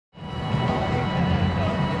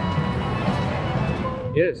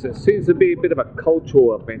Yes, there seems to be a bit of a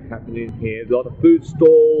cultural event happening here. A lot of food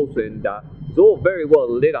stalls, and it's all very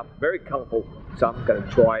well lit up, very colourful. So I'm going to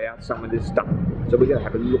try out some of this stuff. So we're going to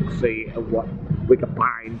have a look-see at what we can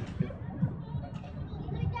find.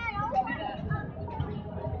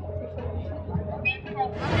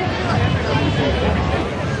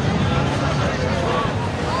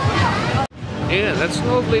 Yeah, that's a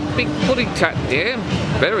lovely big putty tat there.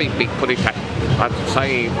 Very big putty tat. I'd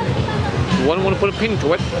say if you want to put a pin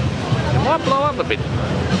to it, it might blow up a bit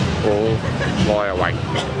or fly away.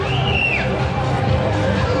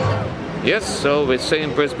 Yes, so we're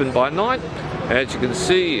seeing Brisbane by night. As you can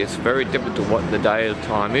see, it's very different to what the day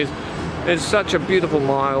time is. It's such a beautiful,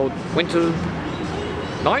 mild winter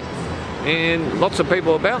night, and lots of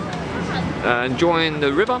people about enjoying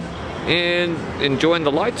the river and enjoying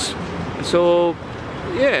the lights. So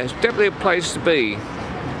yeah, it's definitely a place to be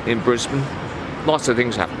in Brisbane. Lots of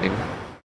things happening.